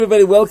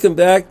Everybody, welcome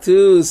back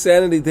to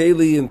Sanity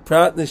Daily in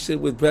partnership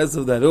with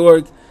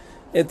Breslov.org.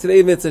 And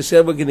today, Mitzvah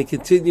Hashem, we're going to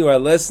continue our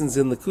lessons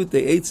in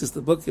Likutey, Eitzos,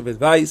 the book of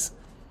advice.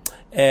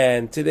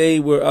 And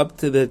today we're up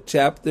to the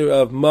chapter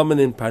of Mammon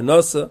and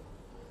Parnasa,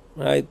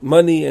 right?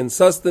 Money and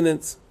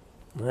sustenance,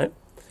 right?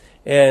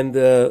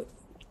 And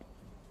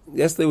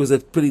yesterday was a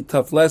pretty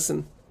tough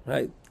lesson,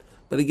 right?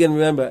 But again,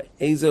 remember,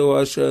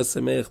 Eitzos Asher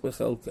Sameach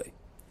Bechelkei.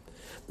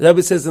 The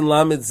Rebbe says in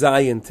Lamed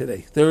Zayin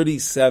today,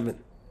 37.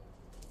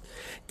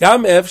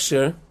 Gam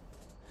efsher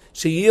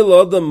sheyil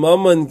odam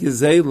mammon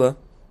gezela.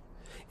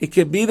 It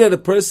could be that a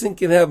person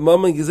can have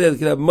mammon gezela,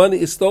 can have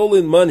money,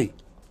 stolen money.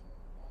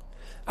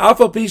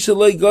 Alpha pisha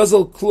loy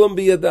gozel klum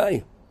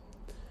biyadai.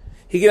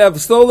 He can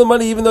have stolen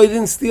money even though he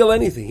didn't steal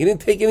anything. He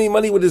didn't take any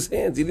money with his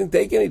hands. He didn't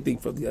take anything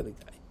from the other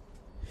guy.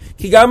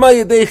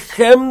 Kigama yadei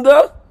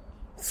chemda,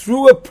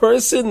 through a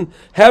person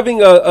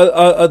having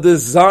a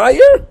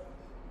desire.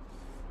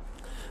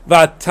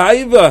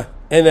 Vataiva.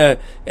 And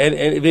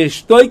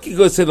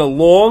v'shtoikikos, and a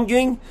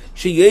longing.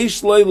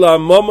 Sheyesh loy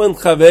la'mammon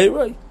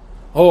chaverei.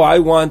 Oh, I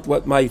want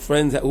what my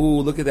friends have. Oh,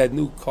 look at that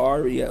new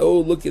car.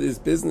 Oh, look at his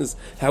business.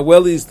 How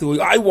well he's doing.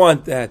 I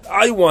want that.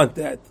 I want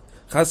that.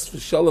 Chas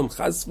v'shalom,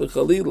 chas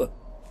v'chalila.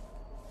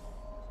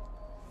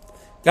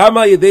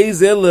 Gama yedei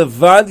zeh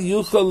levad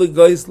yuchal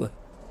legoisla.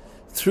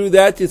 Through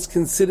that, it's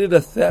considered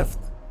a theft.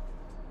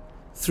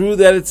 Through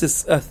that, it's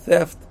a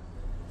theft.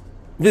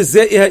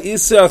 V'zeh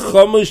ha'isa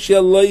achomu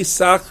shel loy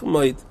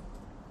sachmoid.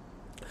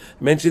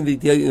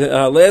 Mentioned in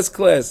our last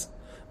class,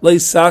 we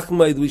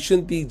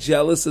shouldn't be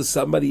jealous of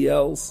somebody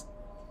else.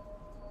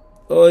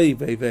 Oy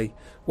vey vey.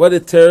 What a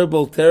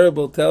terrible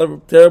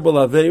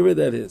aveira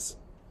that is.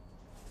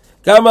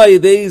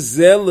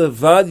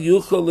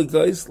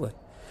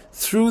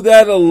 Through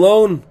that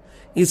alone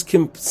is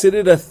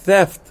considered a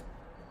theft.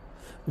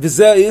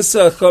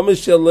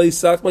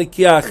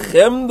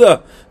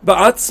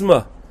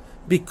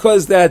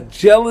 Because that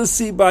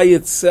jealousy by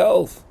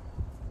itself,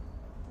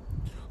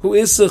 who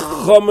is a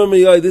chomer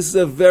miyai. This is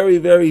a very,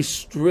 very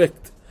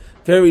strict,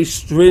 very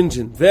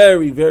stringent,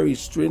 very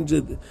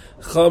stringent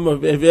chomer,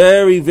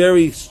 very,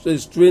 very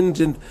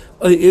stringent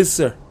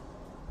iser.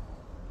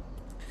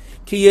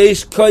 Ki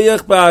yesh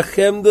koyach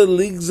ba'achemda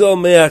ligzol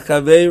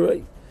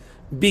me'achaverei.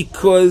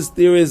 Because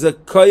there is a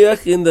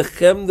koyach in the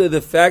chemda,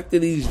 the fact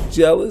that he's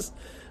jealous,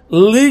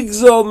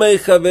 ligzol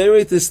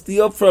me'achaverei, to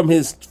steal from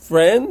his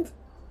friend,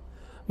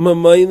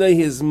 mamayna,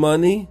 his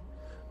money,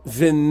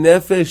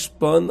 v'nefesh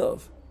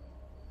banav,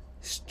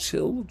 his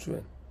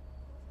children,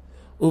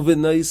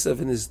 uvenaisav,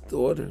 and his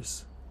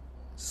daughters,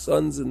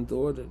 sons and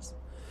daughters.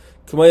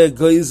 Kamaya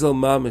goizel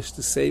mamish,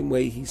 the same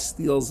way he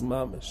steals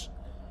mamish.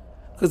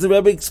 Because the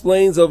Rebbe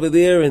explains over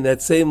there in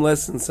that same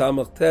lesson,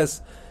 Samach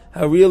Tes,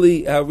 how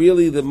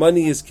really the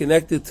money is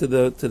connected to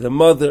the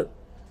mother,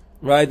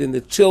 right, and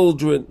the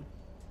children.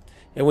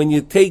 And when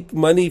you take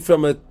money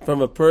from a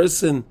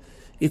person,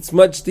 it's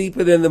much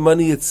deeper than the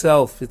money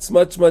itself. It's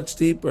much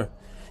deeper.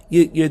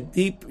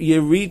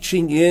 You're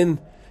reaching in.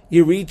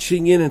 You're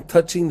reaching in and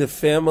touching the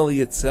family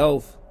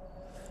itself.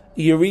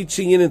 You're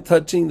reaching in and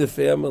touching the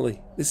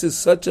family. This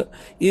is a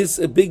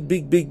big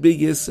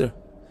isser.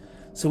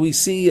 So we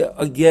see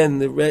again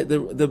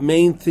the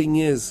main thing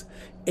is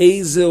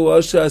Eitzos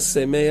Asher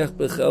Sameach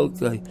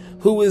Bechelkei.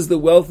 Who is the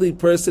wealthy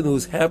person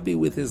who's happy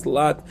with his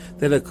lot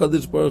that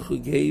HaKadosh Baruch Hu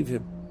gave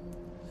him?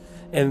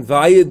 And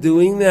via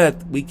doing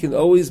that, we can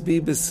always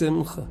be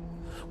besimcha.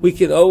 We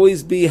can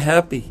always be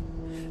happy.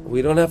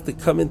 We don't have to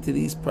come into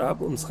these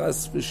problems.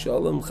 Chas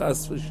v'shalom,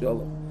 chas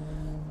v'shalom.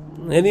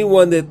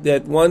 Anyone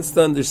that wants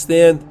to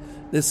understand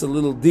this a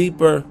little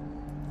deeper,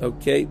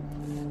 okay,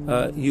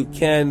 you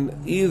can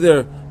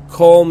either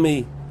call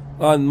me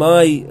on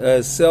my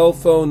cell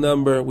phone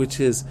number, which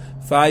is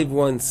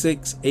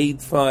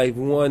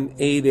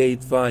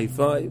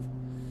 516-851-8855.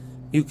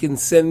 You can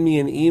send me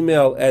an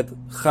email at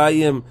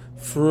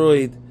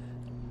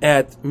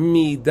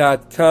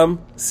chaimfreud@me.com,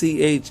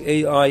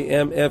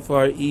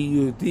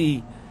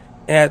 ChaimFreud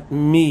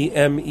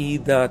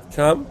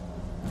 @me.com.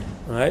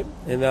 All right,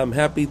 and I'm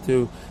happy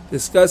to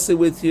discuss it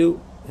with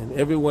you and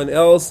everyone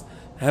else.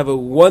 Have a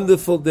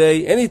wonderful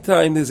day.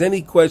 Anytime there's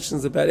any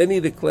questions about any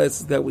of the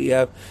classes that we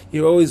have,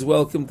 you're always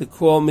welcome to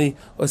call me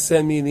or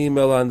send me an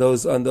email on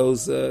those in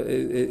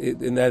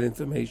that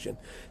information.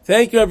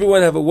 Thank you,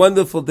 everyone. Have a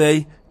wonderful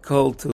day. Kol Tov.